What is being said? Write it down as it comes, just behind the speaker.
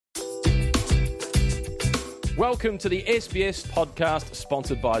Welcome to the SBS podcast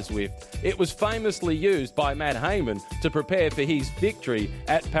sponsored by Zwift. It was famously used by Matt Hayman to prepare for his victory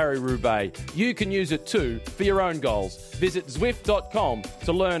at Paris-Roubaix. You can use it too for your own goals. Visit Zwift.com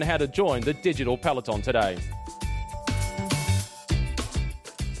to learn how to join the digital peloton today.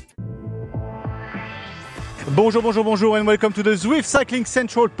 Bonjour, and welcome to the Zwift Cycling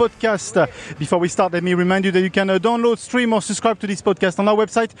Central Podcast. Before we start, let me remind you that you can download, stream, or subscribe to this podcast on our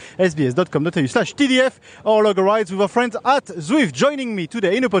website, sbs.com.au/TDF, or log a ride with our friends at Zwift. Joining me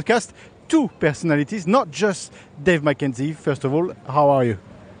today in the podcast, two personalities, not just Dave McKenzie. First of all, how are you?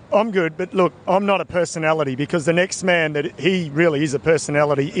 I'm good, but look, I'm not a personality because the next man, that he really is a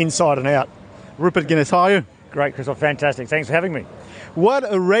personality inside and out. Rupert Guinness, how are you? Great, Crystal. Fantastic. Thanks for having me. What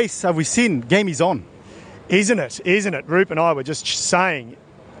a race have we seen? Game is on. Isn't it? Roop and I were just saying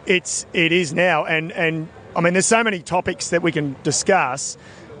it is now. And I mean, there's so many topics that we can discuss,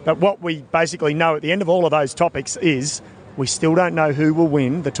 but what we basically know at the end of all of those topics is we still don't know who will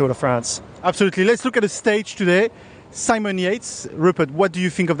win the Tour de France. Absolutely. Let's look at the stage today. Simon Yates. Rupert, what do you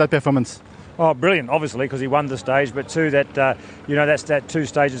think of that performance? Oh, brilliant, obviously, because he won the stage, but two, that's that 2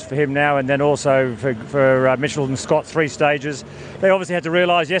 stages for him now, and then also for Mitchell and Scott, 3 stages. They obviously had to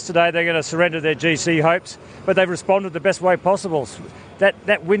realise yesterday they're going to surrender their GC hopes, but they've responded the best way possible.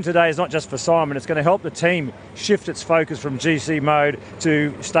 That win today is not just for Simon, it's going to help the team shift its focus from GC mode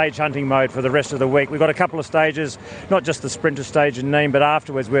to stage hunting mode for the rest of the week. We've got a couple of stages, not just the sprinter stage in Nîmes, but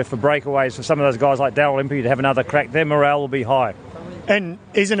afterwards we're for breakaways for some of those guys like Darryl Impey to have another crack. Their morale will be high. And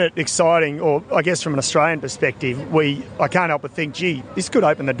isn't it exciting, or I guess from an Australian perspective, I can't help but think, gee, this could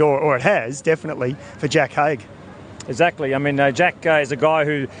open the door, or it has, definitely, for Jack Haig. Exactly. I mean, Jack is a guy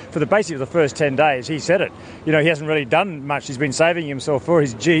who, for the basic of the first 10 days, he said it. You know, he hasn't really done much. He's been saving himself for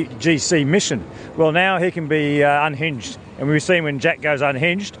his GC mission. Well, now he can be unhinged. And we've seen when Jack goes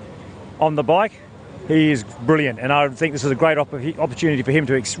unhinged on the bike, he is brilliant, and I think this is a great opportunity for him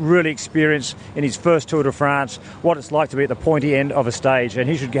to really experience in his first Tour de France what it's like to be at the pointy end of a stage, and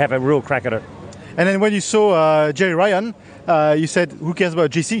he should have a real crack at it. And then when you saw Jerry Ryan, you said, who cares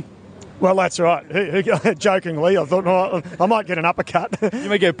about GC? Well, that's right. Jokingly, I thought, oh, I might get an uppercut. You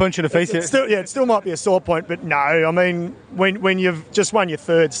may get a punch in the face. It still might be a sore point, but no. I mean, when you've just won your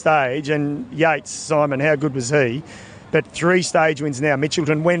 3rd stage, and Yates, Simon, how good was he? But 3 stage wins now.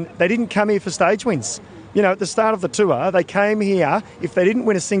 Mitchelton, when they didn't come here for stage wins. You know, at the start of the tour, they came here. If they didn't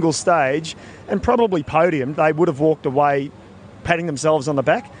win a single stage and probably podium, they would have walked away patting themselves on the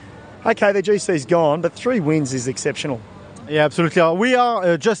back. Okay, their GC's gone, but 3 wins is exceptional. Yeah, absolutely. We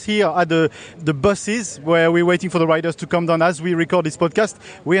are just here at the buses where we're waiting for the riders to come down as we record this podcast.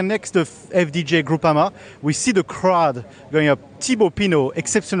 We are next to FDJ Groupama. We see the crowd going up. Thibaut Pinot,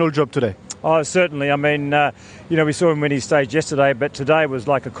 exceptional job today. Oh, certainly. I mean, we saw him win his stage yesterday, but today was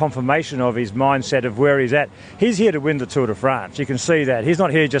like a confirmation of his mindset of where he's at. He's here to win the Tour de France. You can see that. He's not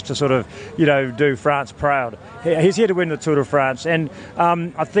here just to sort of, do France proud. He's here to win the Tour de France. And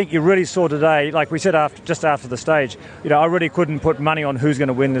I think you really saw today, like we said just after the stage, I really couldn't put money on who's going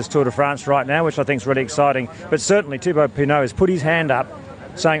to win this Tour de France right now, which I think is really exciting. But certainly Thibaut Pinot has put his hand up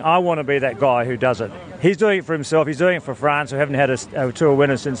saying, I want to be that guy who does it. He's doing it for himself. He's doing it for France, who haven't had a Tour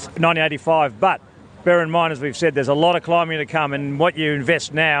winner since 1985. But bear in mind, as we've said, there's a lot of climbing to come, and what you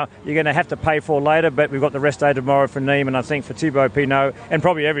invest now, you're going to have to pay for later. But we've got the rest day tomorrow for Nîmes, and I think for Thibaut Pinot and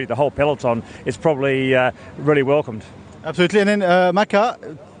probably the whole peloton, it's probably really welcomed. Absolutely. And then Maka,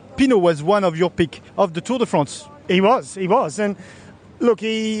 Pinot was one of your pick of the Tour de France. He was. And look,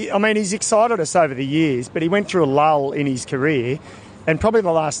 he's excited us over the years, but he went through a lull in his career. And probably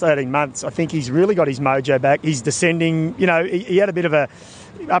the last 18 months, I think he's really got his mojo back. He's descending. He had a bit of a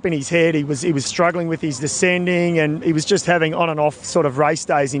up in his head. He was struggling with his descending, and he was just having on and off sort of race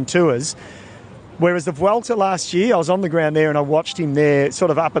days in tours. Whereas the Vuelta last year, I was on the ground there and I watched him there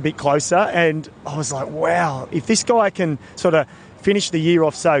sort of up a bit closer, and I was like, wow, if this guy can sort of finish the year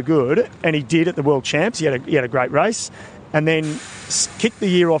off so good, and he did at the World Champs, he had a great race, and then kicked the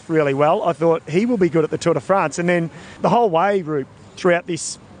year off really well, I thought he will be good at the Tour de France. And then the whole way, Roop, throughout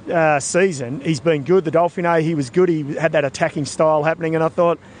this season, he's been good. The Dauphiné, he was good. He had that attacking style happening, and I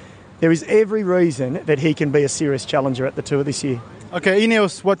thought there is every reason that he can be a serious challenger at the Tour this year. Okay,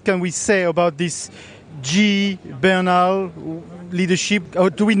 Ineos, what can we say about this Bernal leadership?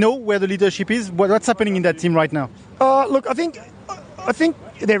 Do we know where the leadership is? What's happening in that team right now? Look, I think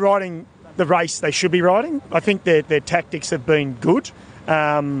they're riding the race they should be riding. I think their tactics have been good.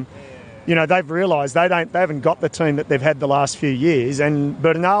 They've realised they haven't got the team that they've had the last few years, and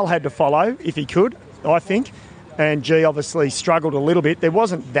Bernal had to follow if he could, I think. and G obviously struggled a little bit. There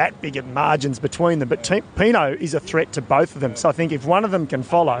wasn't that big of margins between them, but Pinot is a threat to both of them. So I think if one of them can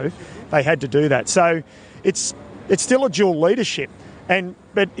follow, they had to do that. So it's still a dual leadership.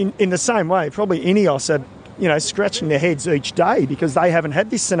 But in the same way, probably Ineos are scratching their heads each day because they haven't had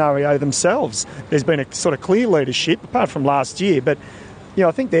this scenario themselves. There's been a sort of clear leadership, apart from last year, but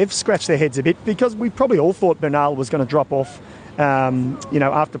I think they've scratched their heads a bit because we probably all thought Bernal was going to drop off,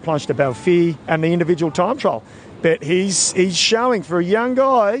 after Planche de Belfi and the individual time trial. But he's showing, for a young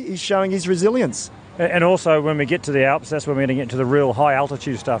guy, he's showing his resilience. And also, when we get to the Alps, that's when we're going to get into the real high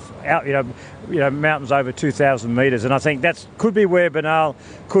altitude stuff. Out, mountains over 2,000 metres, and I think that could be where Bernal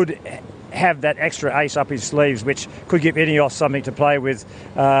could have that extra ace up his sleeves, which could give Ineos something to play with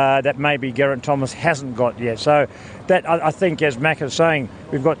that maybe Geraint Thomas hasn't got yet. So that, I think, as Mac is saying,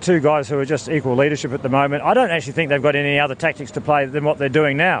 we've got two guys who are just equal leadership at the moment. I don't actually think they've got any other tactics to play than what they're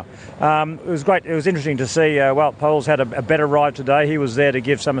doing now. It was great. It was interesting to see, Poels had a better ride today. He was there to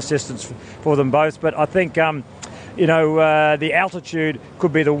give some assistance for them both. But I think, the altitude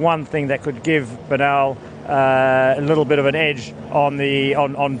could be the one thing that could give Bernal a little bit of an edge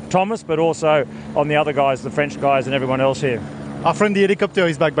on Thomas, but also on the other guys, the French guys and everyone else here. Our friend the helicopter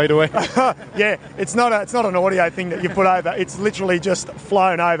is back, by the way. Yeah, it's not an audio thing that you put over. It's literally just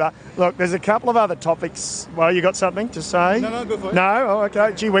flown over. Look, there's a couple of other topics. Well, you got something to say? No, go for it. No? Oh,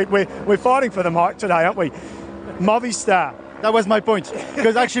 okay. Gee, we're fighting for the mic today, aren't we? Movistar. That was my point.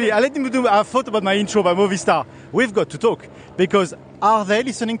 Because actually, I thought about my intro by Movistar. We've got to talk. Because are they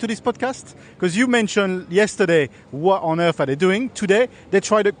listening to this podcast? Because you mentioned yesterday what on earth are they doing. Today, they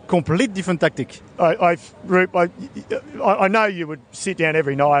tried a complete different tactic. I know you would sit down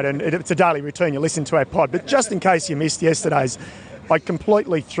every night and it's a daily routine. You listen to our pod. But just in case you missed yesterday's, I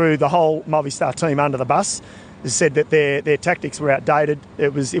completely threw the whole Movistar team under the bus. Said that their tactics were outdated.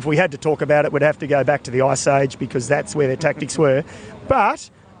 It was, if we had to talk about it, we'd have to go back to the Ice Age because that's where their tactics were. But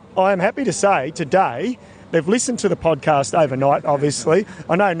I am happy to say today they've listened to the podcast overnight, obviously.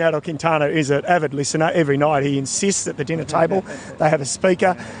 I know Nairo Quintana is an avid listener. Every night he insists at the dinner table they have a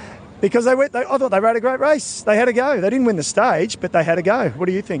speaker because I thought they rode a great race. They had a go. They didn't win the stage, but they had a go. What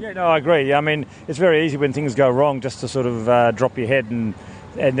do you think? Yeah, no, I agree. I mean, it's very easy when things go wrong just to sort of drop your head and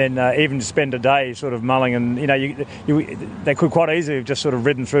then even spend a day sort of mulling, and they could quite easily have just sort of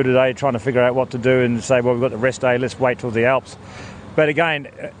ridden through today trying to figure out what to do and say, well, we've got the rest day, let's wait till the Alps. But again,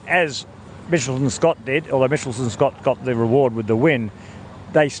 as Michelson Scott did, although Michelson Scott got the reward with the win,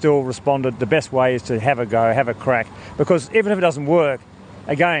 they still responded. The best way is to have a go, have a crack, because even if it doesn't work,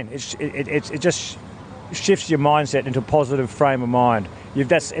 again, it just shifts your mindset into a positive frame of mind.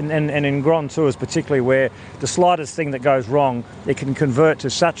 And in Grand Tours particularly, where the slightest thing that goes wrong, it can convert to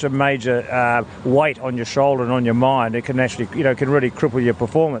such a major weight on your shoulder and on your mind. It can actually, can really cripple your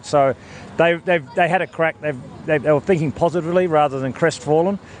performance. So they had a crack. They were thinking positively rather than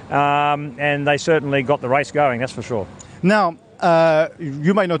crestfallen, and they certainly got the race going. That's for sure. Now,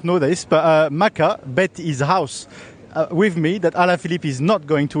 you might not know this, but Macca bet his house with me that Alaphilippe is not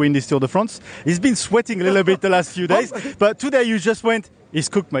going to win this Tour de France. He's been sweating a little bit the last few days, but today you just went, it's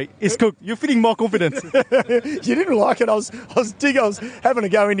cooked, mate. It's cooked. You're feeling more confident. You didn't like it. I was having to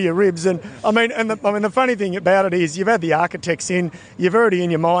go into your ribs, and the funny thing about it is you've had the architects in. You've already in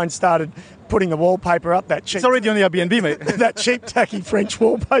your mind started putting the wallpaper up. That cheap, it's already on the Airbnb, mate. That cheap, tacky French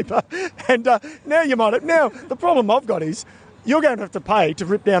wallpaper, and now you might have. Now the problem I've got is, you're going to have to pay to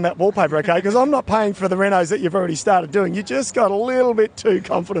rip down that wallpaper, okay? Because I'm not paying for the renos that you've already started doing. You just got a little bit too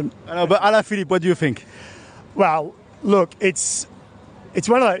confident. I know, but Alaphilippe, what do you think? Well, look, it's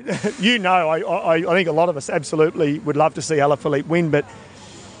one of the, I think a lot of us absolutely would love to see Alaphilippe win, but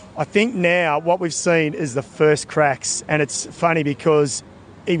I think now what we've seen is the first cracks, and it's funny because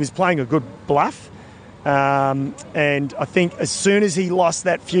he was playing a good bluff. And I think as soon as he lost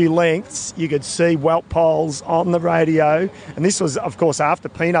that few lengths, you could see Wout Poels on the radio, and this was, of course, after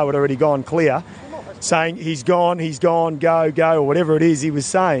Pinot had already gone clear, saying he's gone, go, or whatever it is he was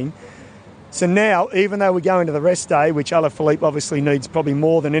saying. So now, even though we go into the rest day, which Alaphilippe obviously needs probably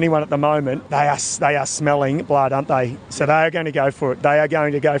more than anyone at the moment, they are smelling blood, aren't they? So they are going to go for it. They are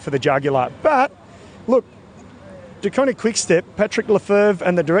going to go for the jugular. But, look, Deceuninck Quickstep, Patrick Lefevre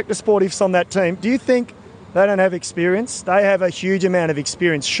and the director sportifs on that team, do you think they don't have experience? They have a huge amount of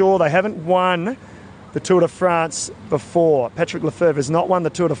experience. Sure, they haven't won the Tour de France before. Patrick Lefevre has not won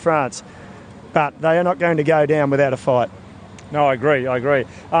the Tour de France, but they are not going to go down without a fight. No, I agree. I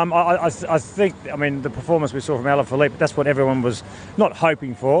think, the performance we saw from Alaphilippe, that's what everyone was not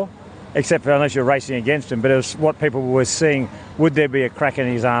hoping for, except for unless you're racing against him. But it was what people were seeing. Would there be a crack in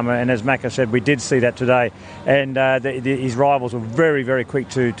his armour? And as Macca said, we did see that today. And his rivals were very, very quick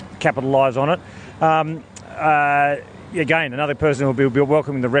to capitalise on it. again, another person who will be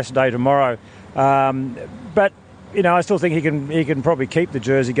welcoming the rest day tomorrow. But I still think he can probably keep the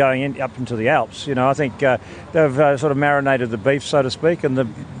jersey going up into the Alps. I think they've sort of marinated the beef, so to speak, and the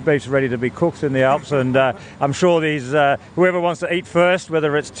beef's ready to be cooked in the Alps. And I'm sure these whoever wants to eat first,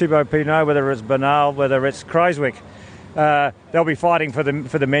 whether it's Thibaut Pinot, whether it's Bernal, whether it's Kreiswyk, they'll be fighting for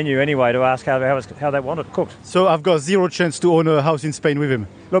the menu anyway to ask how they want it cooked. So I've got zero chance to own a house in Spain with him.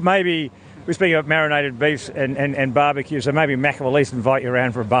 Look, maybe. We're speaking of marinated beefs and barbecue, so maybe Mac will at least invite you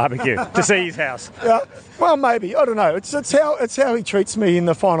around for a barbecue to see his house. Yeah, well, maybe. I don't know. It's how he treats me in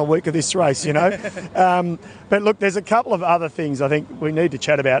the final week of this race, But look, there's a couple of other things I think we need to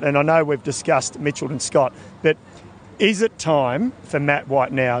chat about, and I know we've discussed Mitchell and Scott, but is it time for Matt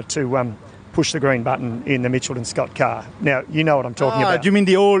White now to push the green button in the Mitchell and Scott car? Now, you know what I'm talking about. Do you mean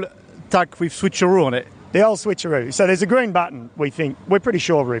the old tack with switcheroo on it? The old switcheroo. So there's a green button, we're pretty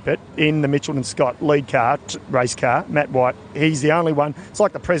sure, Rupert, in the Mitchell and Scott lead car, race car, Matt White. He's the only one. It's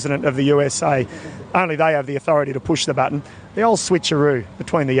like the president of the USA. Only they have the authority to push the button. The old switcheroo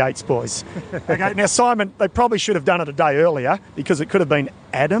between the Yates boys. Okay, now Simon, they probably should have done it a day earlier because it could have been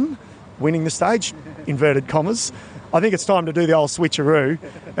Adam winning the stage, inverted commas. I think it's time to do the old switcheroo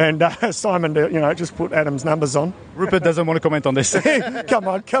and Simon to, just put Adam's numbers on. Rupert doesn't want to comment on this. Come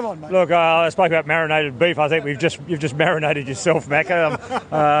on, mate. Look, I spoke about marinated beef. I think you've just marinated yourself, Mac.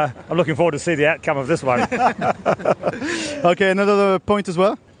 I'm looking forward to see the outcome of this one. Okay, another point as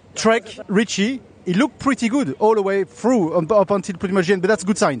well. Trek, Richie, he looked pretty good all the way through up until pretty much the end, but that's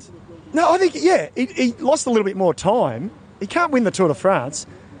good signs. No, I think, he lost a little bit more time. He can't win the Tour de France.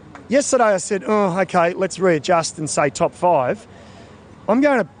 Yesterday I said, okay, let's readjust and say top 5. I'm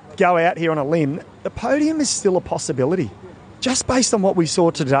going to go out here on a limb. The podium is still a possibility. Just based on what we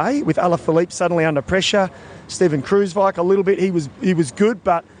saw today with Alaphilippe suddenly under pressure, Steven Kruijswijk a little bit, he was good,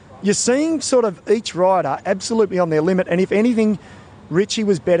 but you're seeing sort of each rider absolutely on their limit. And if anything, Richie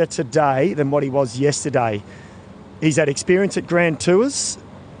was better today than what he was yesterday. He's had experience at Grand Tours.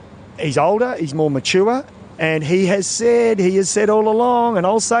 He's older, he's more mature. And he has said all along, and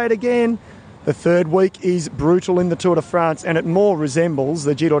I'll say it again, the third week is brutal in the Tour de France, and it more resembles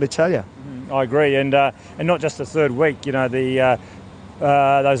the Giro d'Italia. I agree, and not just the third week. Those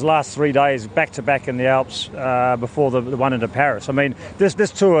last 3 days back to back in the Alps before the one into Paris. I mean,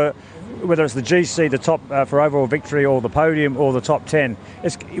 this tour, whether it's the GC, the top for overall victory, or the podium, or the top 10,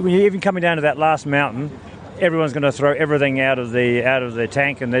 when you're even coming down to that last mountain. Everyone's going to throw everything out of the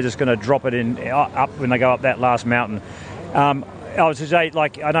tank, and they're just going to drop it in up when they go up that last mountain. I would say,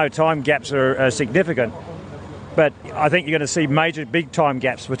 I know time gaps are significant, but I think you're going to see big time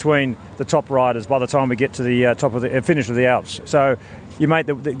gaps between the top riders by the time we get to the top of the finish of the Alps. So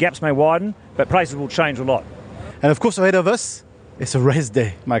the gaps may widen, but places will change a lot. And of course, ahead of us, it's a race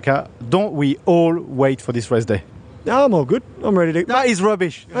day, Micah. Don't we all wait for this race day? No, I'm all good. I'm ready to... That is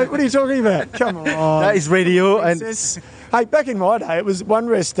rubbish. Hey, what are you talking about? Come on. That is radio. And hey, back in my day, it was one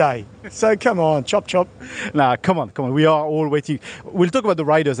rest day. So come on, chop. Nah, come on. We are all waiting. We'll talk about the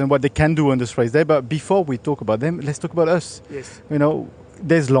riders and what they can do on this race day. But before we talk about them, let's talk about us. Yes.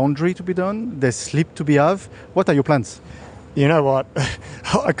 There's laundry to be done. There's sleep to be have. What are your plans? You know what?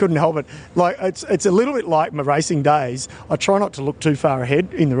 I couldn't help it. It's a little bit like my racing days. I try not to look too far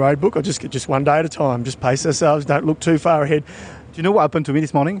ahead in the road book. I just get one day at a time. Just pace ourselves. Don't look too far ahead. Do you know what happened to me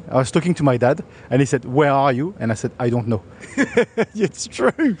this morning? I was talking to my dad, and he said, "Where are you?" And I said, "I don't know." It's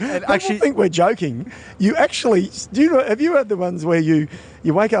true. And actually, think we're joking. You actually have you had the ones where you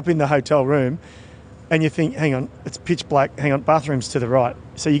wake up in the hotel room and you think, hang on, it's pitch black, hang on, bathroom's to the right.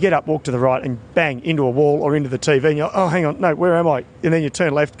 So you get up, walk to the right, and bang, into a wall or into the TV, and you're like, oh, hang on, no, where am I? And then you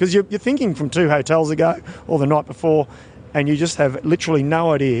turn left, because you're thinking from 2 hotels ago or the night before, and you just have literally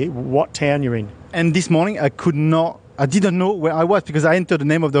no idea what town you're in. And this morning, I didn't know where I was, because I entered the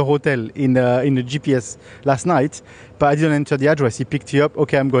name of the hotel in the GPS last night, but I didn't enter the address. He picked you up,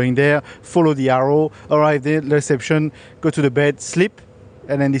 okay, I'm going there, follow the arrow, arrive there, reception, go to the bed, sleep.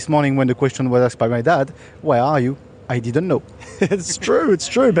 And then this morning, when the question was asked by my dad, where are you? I didn't know. It's true.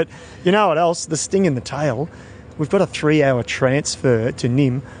 But you know what else? The sting in the tail. We've got a 3-hour transfer to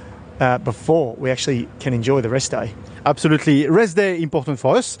Nîmes before we actually can enjoy the rest day. Absolutely. Rest day important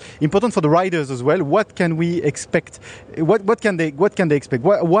for us, important for the riders as well. What can we expect? What can they expect?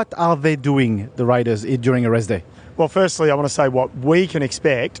 What are they doing, the riders, during a rest day? Well, firstly, I want to say what we can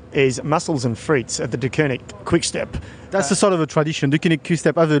expect is mussels and frites at the De Koning Quick Step. That's a sort of a tradition. De Koning Quick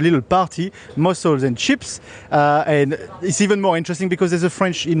Step have a little party, mussels and chips, and it's even more interesting because there's a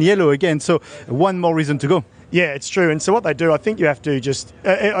French in yellow again, so one more reason to go. Yeah, it's true. And so what they do, I think you have to just...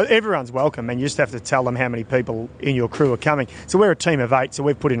 everyone's welcome, and you just have to tell them how many people in your crew are coming. So we're a team of 8, so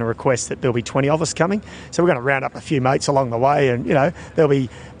we've put in a request that there'll be 20 of us coming. So we're going to round up a few mates along the way, and, there'll be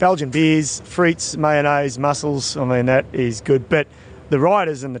Belgian beers, frites, mayonnaise, mussels. I mean, that is good. But the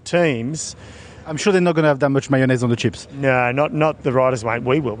riders and the teams... I'm sure they're not going to have that much mayonnaise on the chips. No, not the riders won't.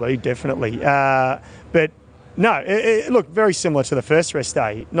 We will be, definitely. But... No, look, very similar to the first rest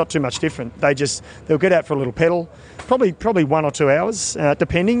day. Not too much different. They'll get out for a little pedal, probably 1 or 2 hours,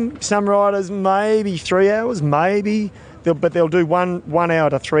 depending. Some riders maybe 3 hours, but they'll do 1 hour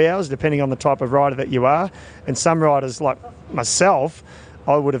to 3 hours, depending on the type of rider that you are. And some riders, like myself,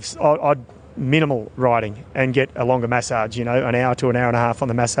 I'd minimal riding and get a longer massage. An hour to an hour and a half on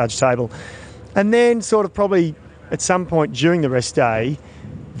the massage table, and then sort of probably at some point during the rest day.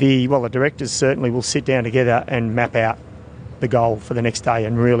 The directors certainly will sit down together and map out the goal for the next day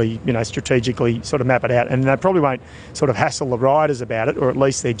and really, strategically sort of map it out. And they probably won't sort of hassle the riders about it, or at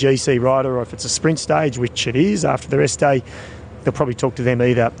least their GC rider, or if it's a sprint stage, which it is after the rest day, they'll probably talk to them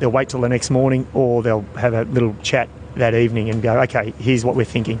either. They'll wait till the next morning, or they'll have a little chat that evening and go, okay, here's what we're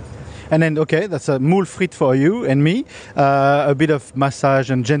thinking. And then, okay, that's a moule frite for you and me, a bit of massage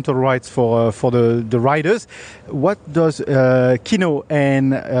and gentle rides for the riders. What does Kino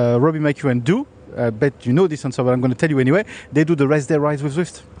and Robbie McEwen do? I bet you know this answer, but I'm going to tell you anyway. They do the rest day rides with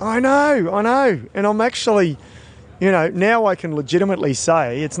Zwift. I know. And I'm actually, now I can legitimately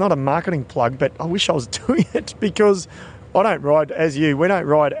say, it's not a marketing plug, but I wish I was doing it, because I don't ride, we don't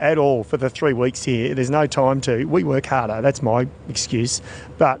ride at all for the 3 weeks here. There's no time to. We work harder. That's my excuse.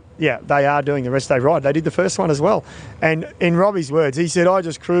 But, yeah, they are doing the rest day ride. They did the first one as well. And in Robbie's words, he said, I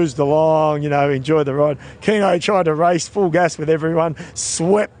just cruised along, enjoyed the ride. Kino tried to race full gas with everyone,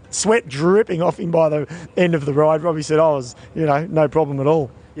 sweat dripping off him by the end of the ride. Robbie said, I was, no problem at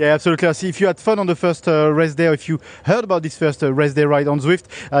all. Yeah, absolutely. I see. If you had fun on the first race day, or if you heard about this first race day ride on Zwift,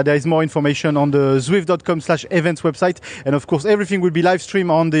 there is more information on the zwift.com/events website. And of course, everything will be live streamed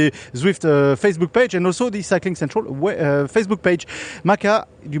on the Zwift Facebook page and also the Cycling Central Facebook page. Maka,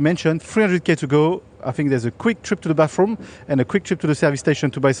 you mentioned 300k to go. I think there's a quick trip to the bathroom and a quick trip to the service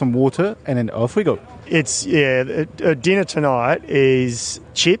station to buy some water, and then off we go. It's, dinner tonight is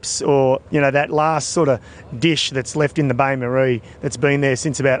chips, or, that last sort of dish that's left in the bain-marie that's been there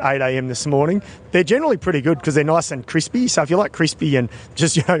since about 8 a.m. this morning. They're generally pretty good because they're nice and crispy. So if you like crispy and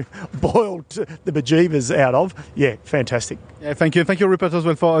just, boiled the bejeebers out of, yeah, fantastic. Yeah, thank you. Thank you, Rupert, as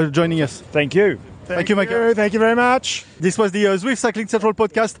well, for joining us. Thank you. Thank you, Michael. Thank you very much. This was the Zwift Cycling Central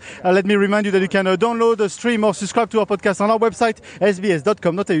podcast. Let me remind you that you can download, stream, or subscribe to our podcast on our website,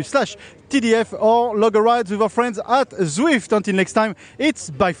 sbs.com.au/TDF, or log a ride with our friends at Zwift. Until next time, it's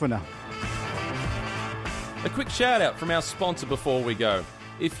bye for now. A quick shout out from our sponsor before we go.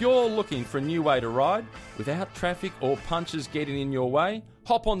 If you're looking for a new way to ride without traffic or punches getting in your way,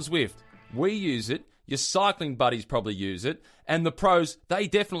 hop on Zwift. We use it, your cycling buddies probably use it, and the pros, they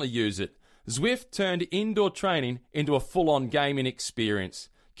definitely use it. Zwift turned indoor training into a full-on gaming experience.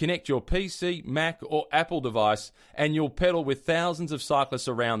 Connect your PC, Mac or Apple device and you'll pedal with thousands of cyclists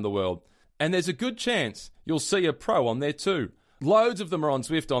around the world. And there's a good chance you'll see a pro on there too. Loads of them are on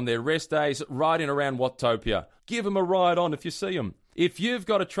Zwift on their rest days riding around Watopia. Give them a ride on if you see them. If you've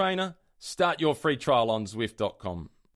got a trainer, start your free trial on Zwift.com.